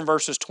 Look here in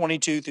verses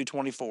 22 through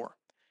 24.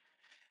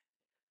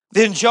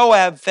 Then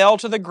Joab fell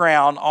to the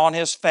ground on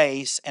his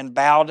face and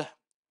bowed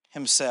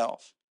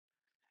himself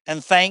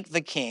and thanked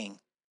the king.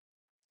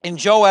 And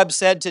Joab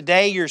said,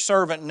 Today your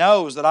servant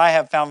knows that I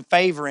have found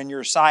favor in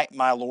your sight,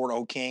 my lord,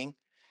 O king,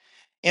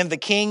 in the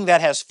king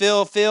that has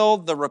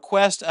fulfilled the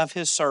request of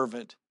his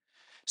servant.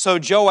 So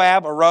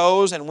Joab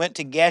arose and went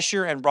to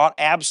Geshur and brought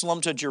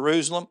Absalom to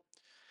Jerusalem.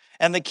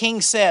 And the king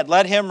said,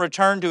 Let him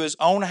return to his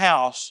own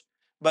house,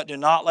 but do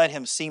not let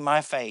him see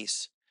my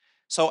face.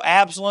 So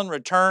Absalom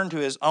returned to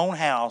his own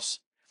house,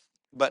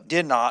 but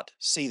did not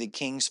see the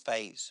king's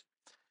face.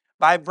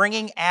 By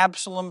bringing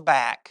Absalom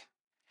back,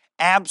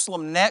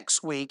 Absalom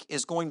next week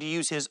is going to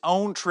use his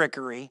own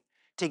trickery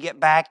to get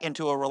back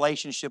into a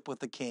relationship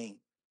with the king.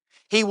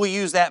 He will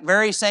use that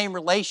very same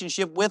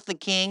relationship with the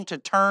king to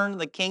turn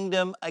the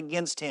kingdom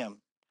against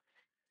him.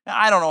 Now,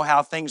 I don't know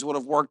how things would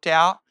have worked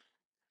out,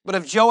 but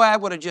if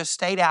Joab would have just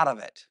stayed out of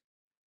it,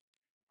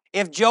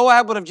 if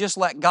Joab would have just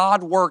let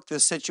God work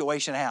this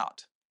situation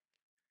out,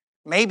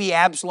 maybe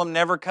Absalom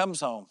never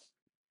comes home.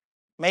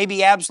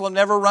 Maybe Absalom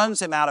never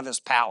runs him out of his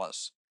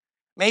palace.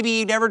 Maybe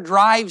he never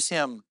drives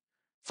him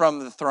from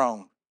the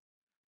throne.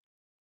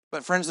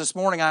 But friends, this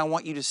morning I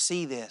want you to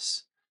see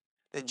this,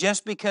 that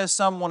just because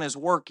someone is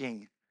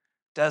working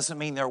doesn't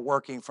mean they're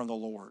working from the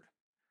Lord.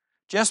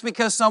 Just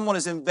because someone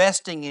is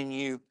investing in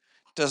you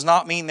does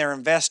not mean they're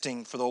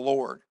investing for the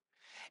Lord.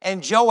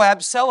 And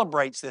Joab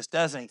celebrates this,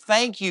 doesn't he?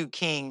 Thank you,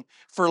 King,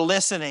 for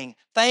listening.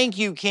 Thank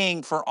you,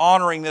 King, for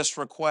honoring this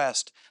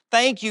request.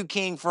 Thank you,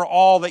 King, for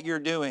all that you're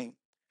doing.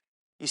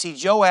 You see,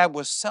 Joab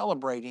was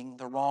celebrating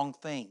the wrong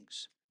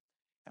things.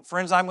 And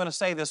friends, I'm going to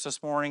say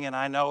this morning, and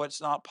I know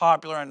it's not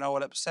popular. I know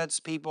it upsets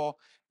people.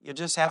 You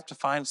just have to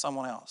find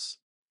someone else.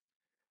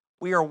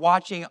 We are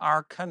watching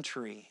our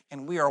country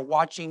and we are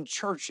watching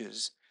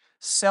churches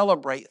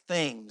celebrate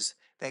things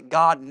that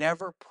God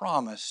never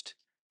promised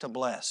to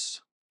bless.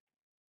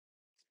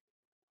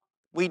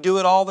 We do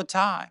it all the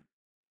time.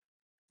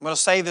 I'm going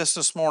to say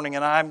this morning,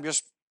 and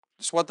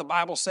it's what the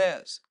Bible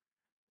says.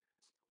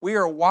 We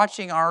are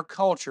watching our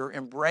culture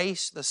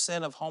embrace the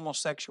sin of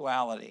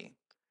homosexuality,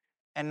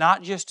 and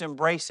not just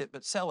embrace it,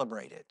 but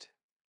celebrate it.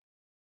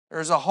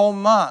 There's a whole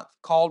month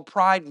called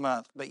Pride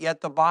Month, but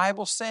yet the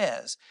Bible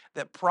says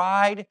that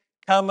pride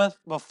cometh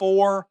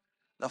before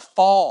the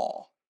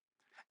fall,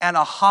 and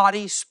a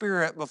haughty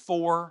spirit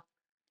before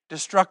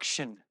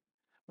destruction.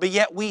 But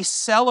yet we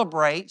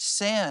celebrate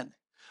sin.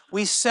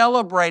 We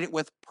celebrate it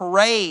with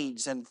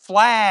parades and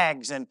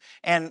flags and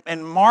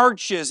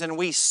marches, and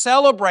we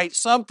celebrate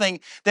something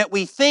that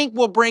we think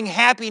will bring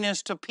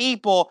happiness to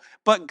people,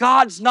 but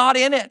God's not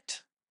in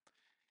it.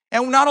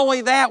 And not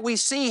only that, we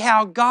see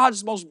how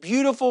God's most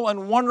beautiful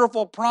and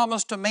wonderful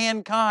promise to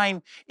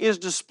mankind is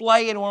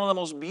displayed in one of the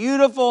most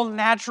beautiful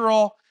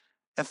natural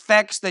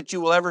effects that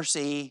you will ever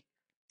see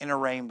in a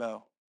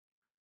rainbow.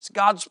 It's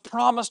God's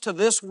promise to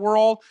this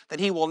world that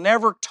He will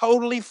never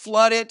totally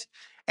flood it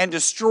and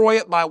destroy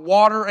it by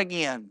water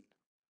again.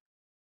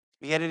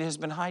 Yet it has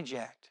been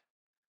hijacked.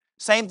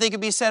 Same thing could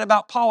be said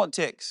about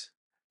politics.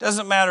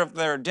 Doesn't matter if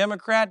they're a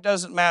Democrat,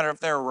 doesn't matter if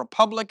they're a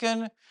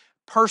Republican.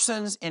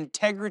 Person's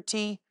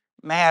integrity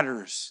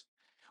matters.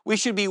 We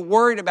should be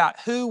worried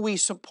about who we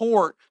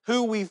support,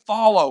 who we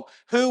follow,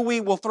 who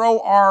we will throw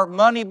our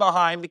money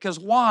behind, because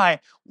why?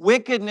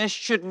 Wickedness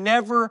should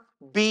never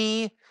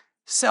be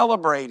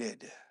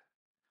celebrated.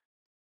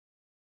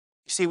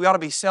 You see, we ought to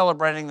be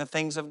celebrating the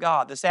things of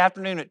God. This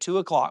afternoon at 2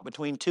 o'clock,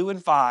 between 2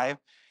 and 5,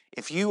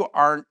 if you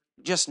are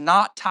just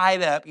not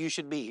tied up, you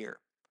should be here.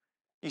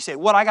 You say,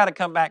 what, I got to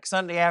come back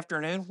Sunday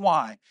afternoon?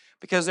 Why?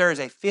 Because there is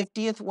a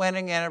 50th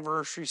wedding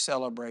anniversary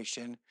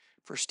celebration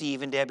for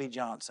Steve and Debbie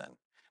Johnson.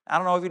 I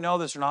don't know if you know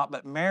this or not,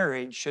 but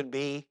marriage should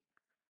be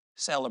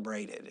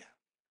celebrated.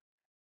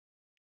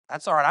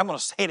 That's all right. I'm going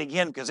to say it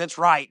again because it's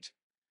right.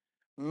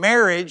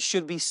 Marriage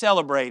should be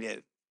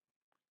celebrated.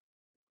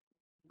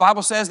 The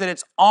Bible says that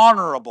it's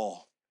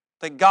honorable,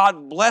 that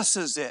God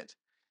blesses it.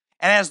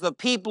 And as the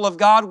people of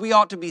God, we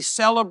ought to be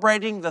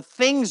celebrating the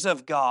things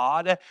of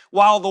God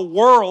while the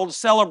world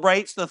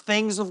celebrates the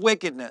things of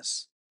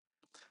wickedness.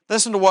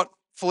 Listen to what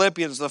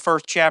Philippians, the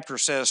first chapter,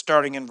 says,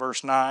 starting in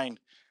verse 9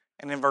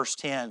 and in verse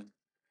 10.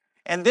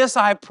 And this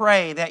I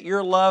pray, that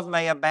your love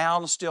may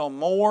abound still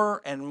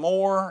more and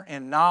more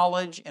in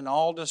knowledge and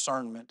all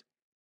discernment,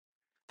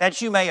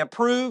 that you may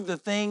approve the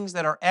things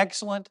that are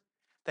excellent,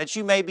 that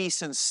you may be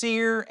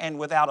sincere and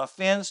without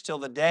offense till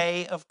the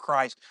day of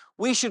Christ.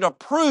 We should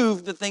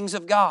approve the things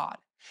of God.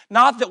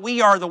 Not that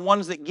we are the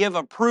ones that give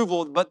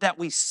approval, but that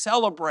we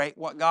celebrate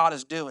what God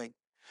is doing.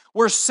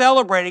 We're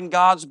celebrating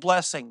God's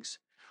blessings.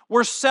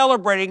 We're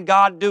celebrating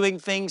God doing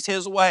things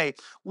His way.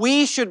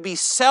 We should be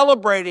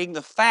celebrating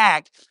the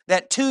fact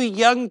that two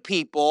young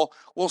people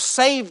will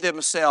save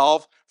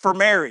themselves for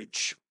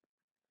marriage.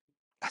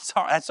 That's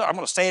all. I'm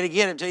going to say it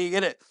again until you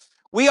get it.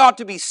 We ought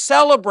to be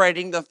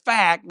celebrating the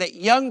fact that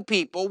young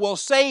people will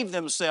save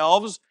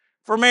themselves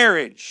for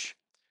marriage.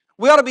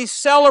 We ought to be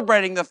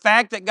celebrating the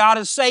fact that God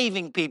is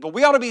saving people.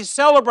 We ought to be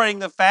celebrating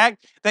the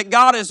fact that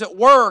God is at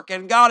work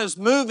and God is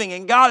moving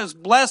and God is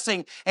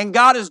blessing and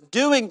God is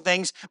doing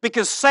things,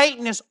 because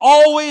Satan is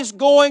always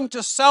going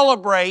to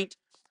celebrate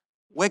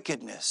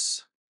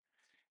wickedness.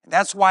 And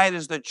that's why it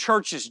is the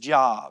church's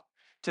job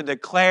to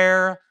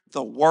declare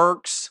the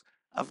works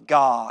of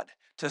God,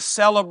 to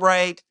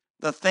celebrate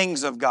the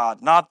things of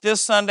God. Not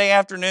this Sunday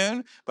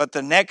afternoon, but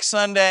the next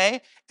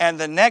Sunday and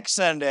the next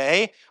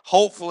Sunday.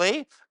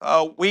 Hopefully,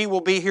 we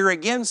will be here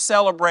again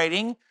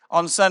celebrating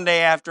on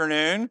Sunday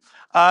afternoon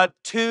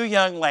two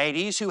young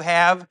ladies who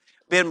have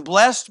been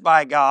blessed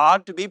by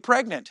God to be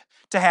pregnant,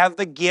 to have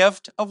the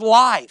gift of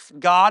life.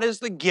 God is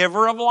the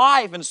giver of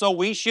life, and so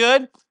we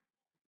should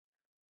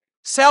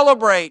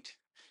celebrate.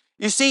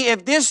 You see,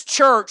 if this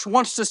church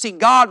wants to see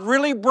God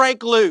really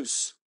break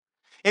loose,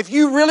 if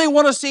you really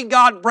want to see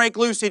God break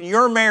loose in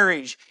your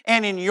marriage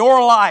and in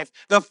your life,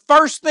 the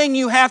first thing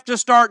you have to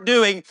start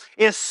doing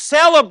is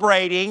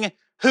celebrating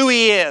who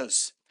He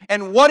is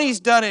and what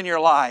He's done in your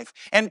life.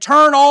 And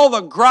turn all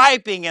the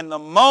griping and the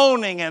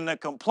moaning and the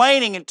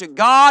complaining into,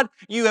 God,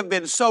 you have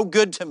been so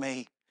good to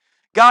me.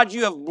 God,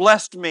 you have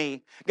blessed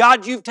me.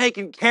 God, you've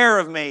taken care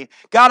of me.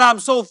 God, I'm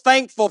so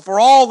thankful for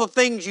all the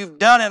things you've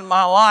done in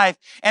my life.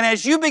 And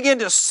as you begin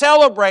to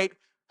celebrate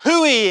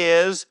who He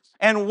is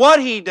and what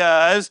He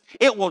does,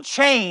 it will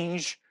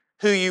change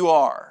who you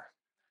are.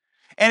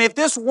 And if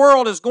this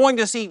world is going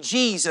to see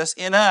Jesus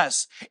in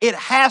us, it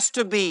has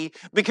to be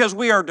because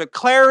we are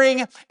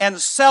declaring and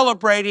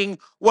celebrating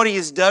what He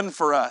has done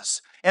for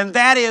us. And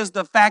that is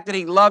the fact that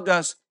He loved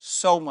us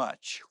so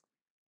much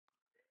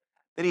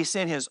that He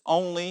sent His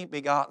only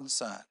begotten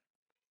Son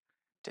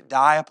to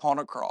die upon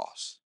a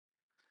cross,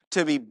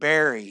 to be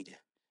buried,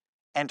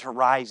 and to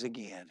rise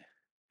again.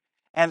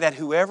 And that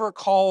whoever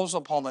calls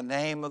upon the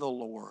name of the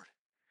Lord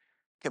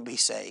can be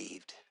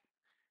saved.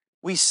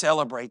 We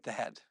celebrate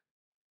that.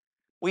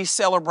 We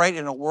celebrate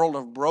in a world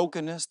of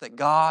brokenness that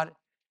God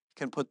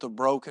can put the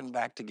broken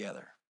back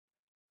together.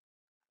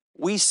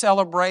 We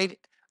celebrate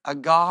a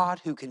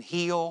God who can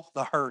heal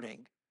the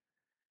hurting.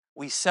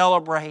 We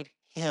celebrate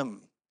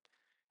Him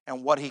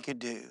and what He could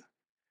do.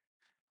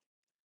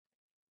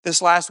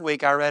 This last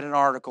week I read an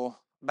article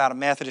about a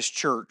Methodist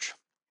church.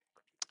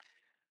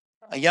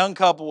 A young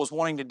couple was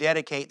wanting to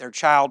dedicate their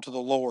child to the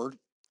Lord,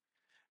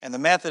 and the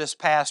Methodist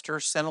pastor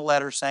sent a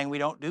letter saying, we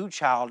don't do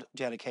child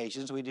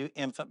dedications, we do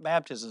infant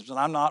baptisms. And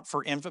I'm not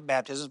for infant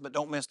baptisms, but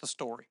don't miss the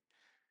story.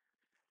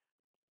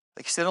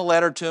 They sent a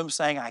letter to him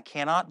saying, I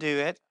cannot do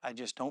it, I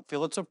just don't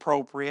feel it's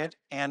appropriate.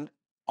 And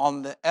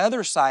on the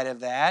other side of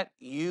that,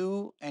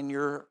 you and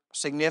your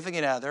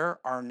significant other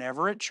are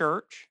never at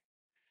church,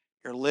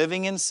 you're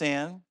living in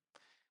sin,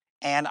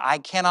 and I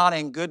cannot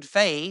in good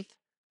faith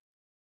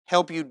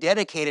help you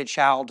dedicate a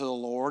child to the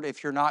Lord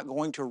if you're not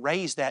going to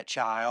raise that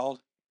child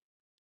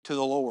to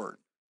the Lord.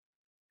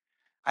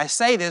 I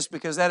say this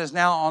because that is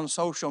now on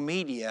social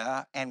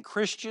media, and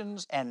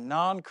Christians and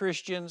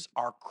non-Christians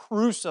are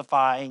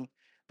crucifying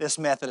this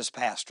Methodist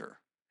pastor.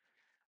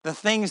 The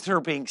things that are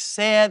being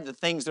said, the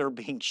things that are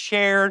being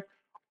shared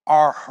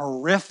are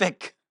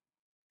horrific.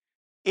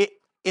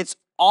 It's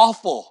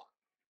awful.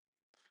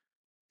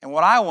 And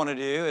what I want to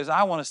do is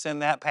I want to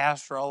send that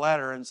pastor a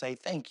letter and say,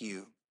 thank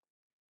you.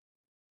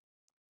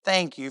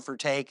 Thank you for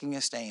taking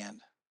a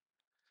stand.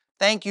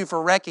 Thank you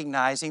for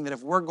recognizing that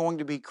if we're going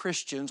to be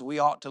Christians, we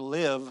ought to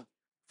live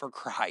for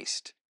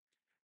Christ.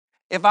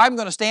 If I'm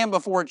going to stand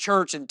before a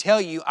church and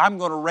tell you I'm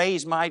going to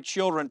raise my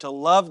children to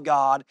love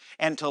God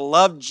and to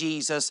love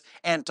Jesus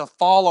and to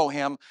follow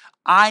Him,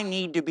 I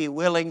need to be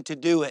willing to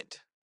do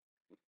it.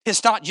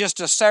 It's not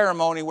just a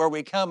ceremony where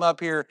we come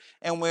up here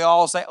and we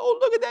all say, oh,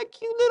 look at that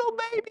cute little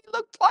baby.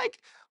 Looks like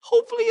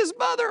hopefully his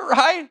mother,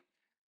 right?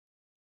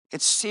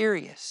 It's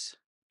serious.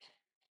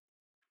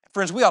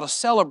 Friends, we ought to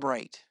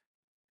celebrate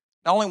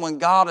not only when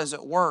God is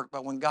at work,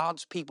 but when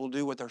God's people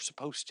do what they're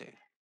supposed to.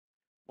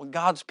 When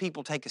God's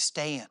people take a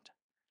stand.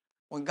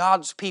 When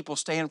God's people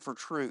stand for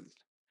truth.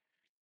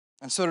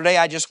 And so today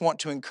I just want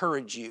to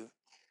encourage you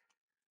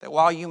that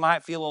while you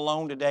might feel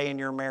alone today in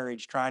your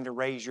marriage trying to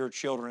raise your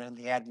children in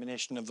the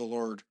admonition of the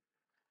Lord,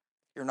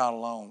 you're not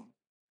alone.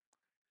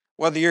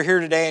 Whether you're here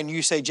today and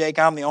you say, Jake,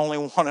 I'm the only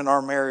one in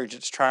our marriage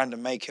that's trying to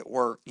make it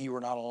work, you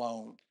are not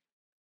alone.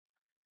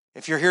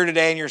 If you're here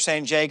today and you're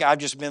saying, Jake, I've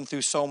just been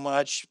through so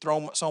much,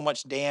 so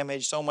much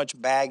damage, so much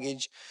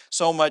baggage,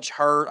 so much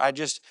hurt, I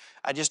just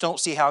don't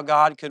see how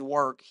God could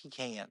work. He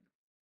can.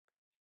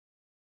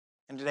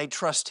 And today,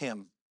 trust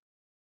Him.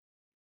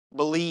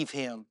 Believe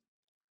Him.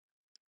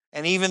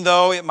 And even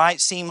though it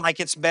might seem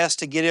like it's best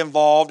to get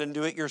involved and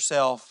do it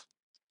yourself,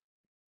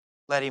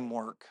 let Him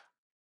work.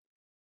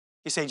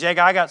 You say, Jake,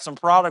 I got some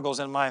prodigals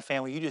in my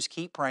family. You just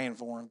keep praying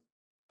for them.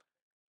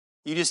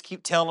 You just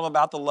keep telling them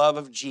about the love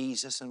of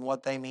Jesus and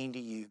what they mean to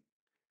you.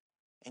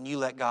 And you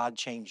let God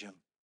change them.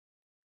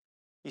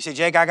 You say,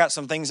 Jake, I got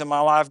some things in my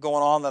life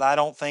going on that I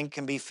don't think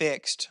can be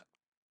fixed.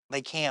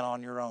 They can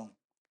on your own.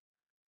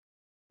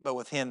 But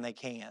with Him, they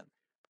can.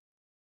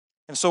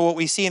 And so what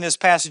we see in this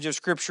passage of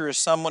Scripture is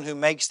someone who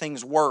makes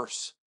things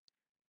worse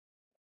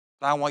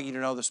But I want you to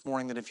know this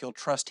morning that if you'll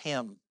trust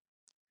Him,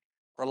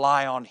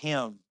 rely on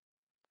Him,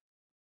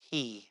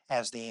 He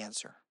has the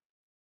answer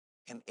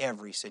in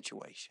every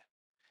situation.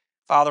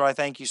 Father, I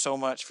thank you so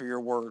much for your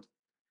word.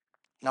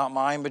 Not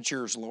mine, but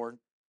yours, Lord.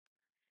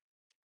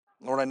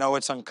 Lord, I know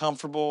it's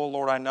uncomfortable.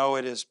 Lord, I know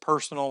it is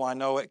personal. I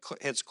know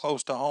it's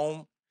close to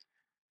home.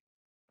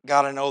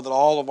 God, I know that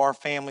all of our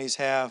families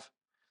have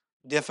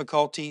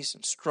difficulties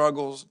and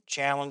struggles, and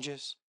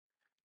challenges.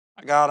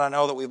 God, I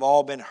know that we've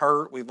all been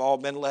hurt. We've all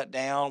been let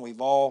down.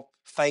 We've all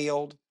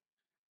failed.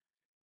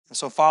 And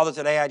so, Father,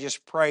 today I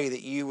just pray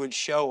that you would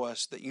show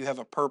us that you have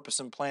a purpose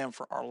and plan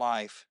for our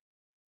life.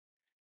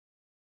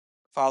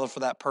 Father, for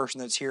that person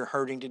that's here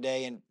hurting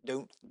today and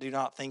do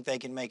not think they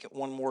can make it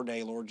one more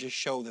day, Lord, just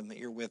show them that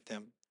you're with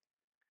them.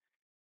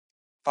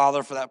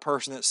 Father, for that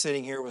person that's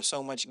sitting here with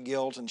so much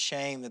guilt and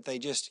shame that they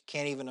just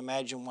can't even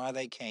imagine why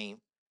they came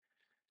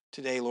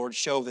today, Lord,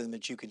 show them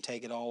that you can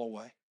take it all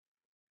away.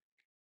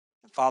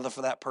 And Father,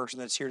 for that person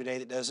that's here today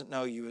that doesn't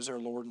know you as their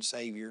Lord and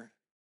Savior,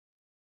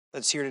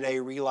 that's here today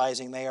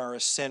realizing they are a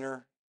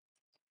sinner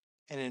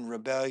and in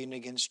rebellion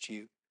against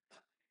you,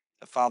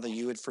 that Father,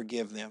 you would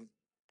forgive them.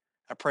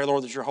 I pray,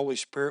 Lord, that your Holy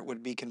Spirit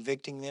would be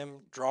convicting them,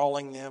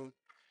 drawing them,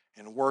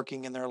 and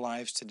working in their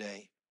lives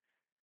today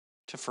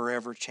to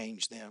forever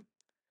change them.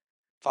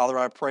 Father,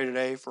 I pray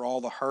today for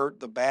all the hurt,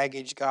 the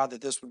baggage, God,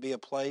 that this would be a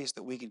place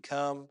that we could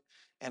come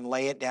and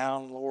lay it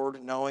down,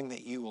 Lord, knowing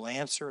that you will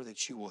answer,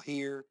 that you will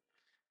hear.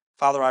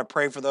 Father, I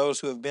pray for those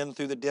who have been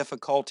through the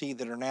difficulty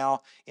that are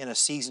now in a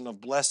season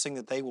of blessing,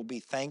 that they will be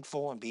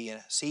thankful and be in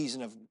a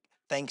season of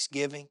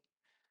thanksgiving.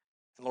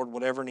 And Lord,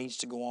 whatever needs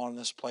to go on in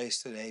this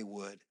place today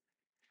would.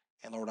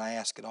 And Lord, I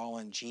ask it all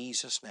in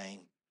Jesus'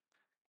 name.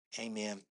 Amen.